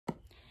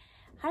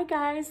Hi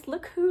guys,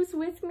 look who's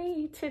with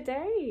me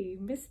today,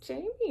 Miss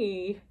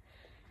Jaime.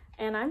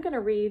 And I'm going to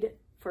read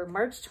for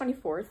March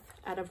 24th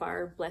out of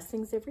our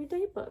Blessings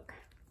Everyday book.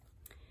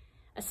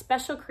 A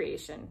special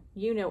creation.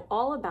 You know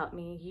all about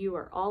me. You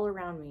are all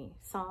around me.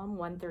 Psalm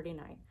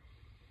 139.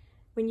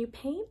 When you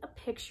paint a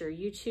picture,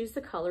 you choose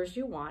the colors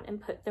you want and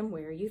put them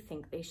where you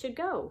think they should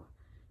go.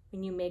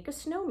 When you make a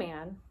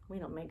snowman, we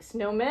don't make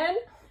snowmen.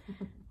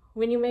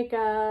 When you make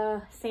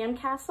a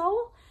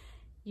sandcastle,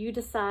 you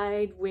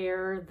decide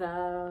where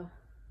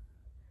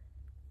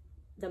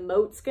the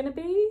moat's gonna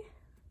be.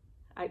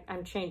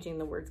 I'm changing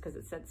the words because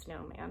it said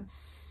snowman.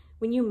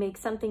 When you make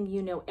something,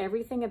 you know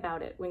everything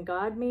about it. When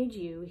God made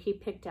you, he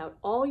picked out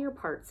all your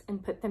parts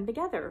and put them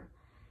together.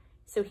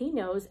 So he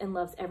knows and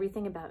loves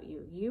everything about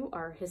you. You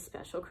are his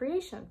special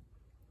creation.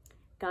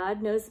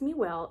 God knows me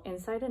well,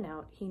 inside and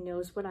out. He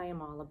knows what I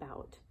am all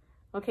about.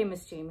 Okay,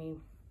 Miss Jaime,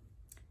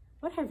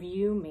 what have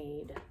you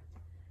made?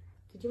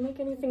 Did you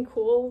make anything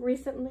cool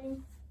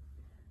recently?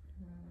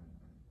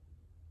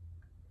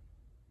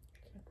 I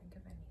can't think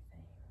of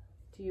anything.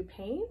 Do you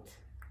paint?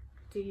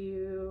 Do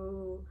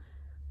you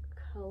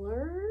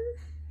color?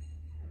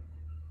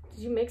 Did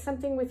you make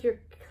something with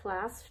your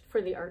class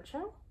for the art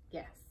show?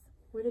 Yes.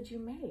 What did you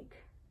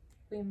make?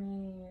 We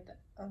made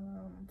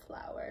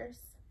flowers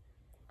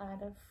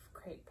out of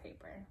crepe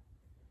paper.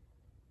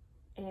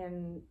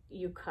 And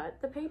you cut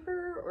the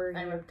paper, or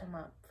I you ripped them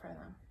up for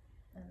them,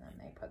 and then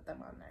they put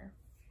them on there.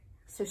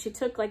 So she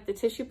took like the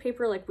tissue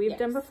paper like we've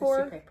done before,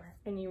 tissue paper.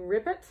 And you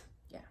rip it?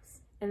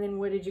 Yes. And then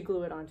what did you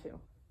glue it onto?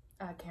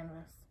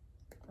 Canvas,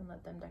 and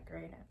let them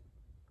decorate it.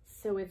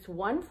 So it's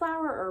one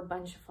flower or a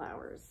bunch of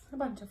flowers? A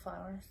bunch of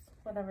flowers,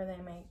 whatever they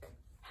make.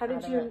 How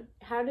did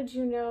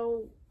you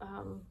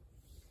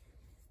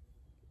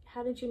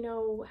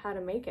know how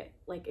to make it?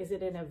 Like, is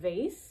it in a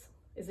vase?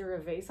 Is there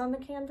a vase on the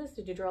canvas?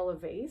 Did you draw a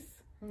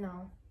vase?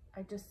 No,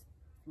 I just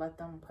let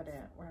them put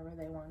it wherever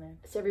they wanted.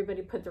 So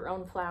everybody put their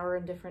own flower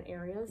in different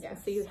areas? Yes. And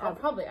so you I'll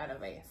probably add a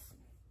vase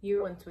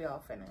once we all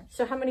finish.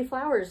 So how many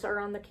flowers are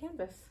on the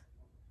canvas?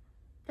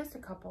 Just a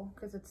couple,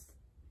 because it's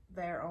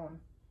their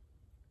own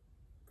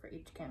for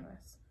each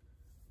canvas.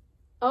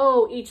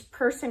 Oh, each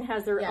person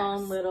has their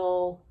own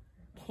little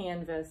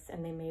canvas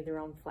and they made their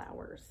own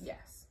flowers.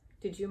 Yes.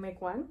 Did you make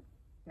one?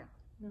 No.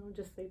 No,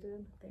 just they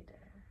did? They did.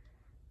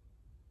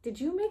 Did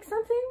you make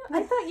something?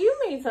 I thought you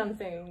made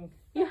something.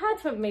 You had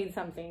to have made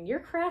something.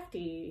 You're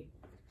crafty.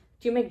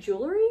 Do you make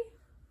jewelry?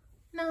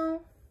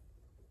 No.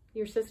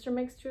 Your sister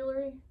makes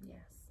jewelry?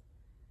 Yes.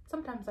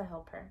 Sometimes I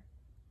help her.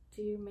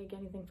 Do you make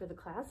anything for the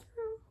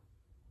classroom?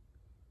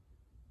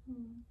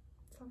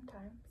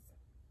 Sometimes.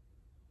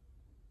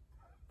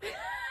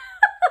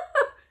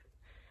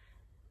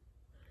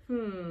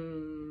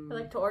 I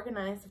like to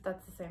organize, if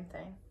that's the same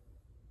thing.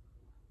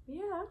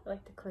 Yeah. I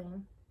like to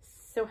clean.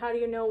 So how do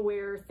you know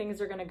where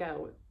things are going to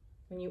go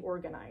when you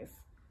organize?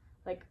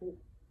 Like,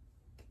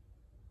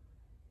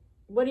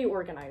 what do you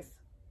organize?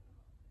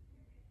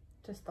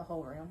 Just the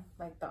whole room,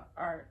 like the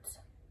art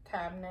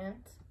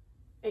cabinet.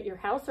 At your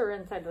house or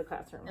inside the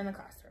classroom? In the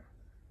classroom.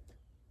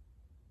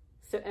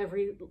 So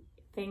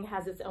everything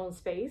has its own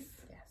space?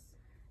 Yes.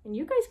 And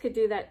you guys could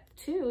do that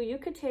too. You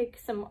could take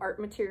some art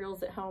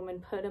materials at home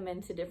and put them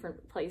into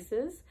different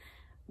places.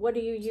 What do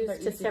you use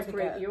to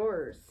separate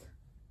yours?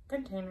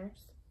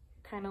 Containers.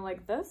 Kind of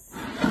like this?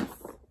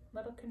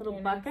 Little containers.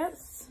 Little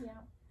buckets?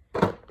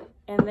 Yeah.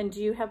 And then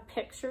do you have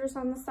pictures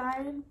on the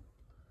side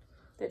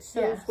that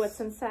shows what's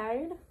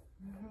inside?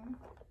 Mm-hmm.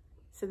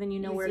 So then you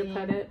know where to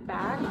put it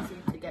back? Easy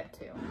to get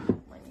to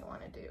when you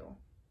want to do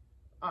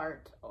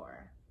art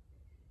or...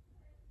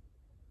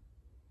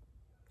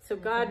 So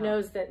God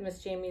knows that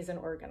Miss Jaime's an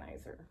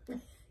organizer.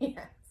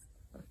 Yes.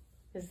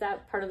 Is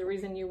that part of the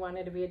reason you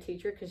wanted to be a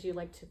teacher? Because you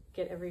like to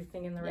get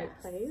everything in the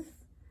right place?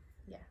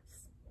 Yes.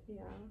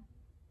 Yeah.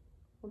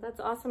 Well, that's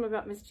awesome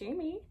about Miss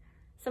Jaime.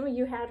 Some of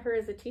you had her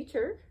as a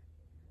teacher.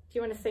 Do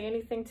you want to say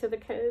anything to the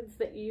kids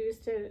that you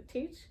used to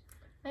teach?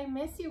 I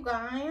miss you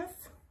guys.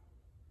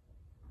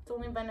 It's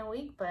only been a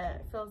week, but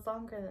it feels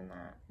longer than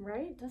that.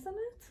 Right? Doesn't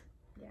it?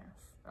 Yes.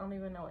 I don't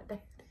even know what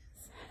day it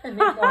is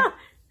anymore.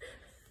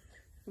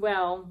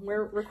 Well,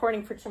 we're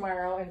recording for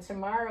tomorrow, and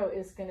tomorrow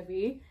is going to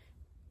be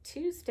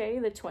Tuesday,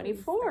 the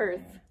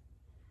 24th.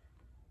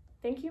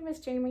 Thank you,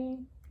 Miss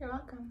Jaime. You're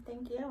welcome.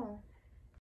 Thank you.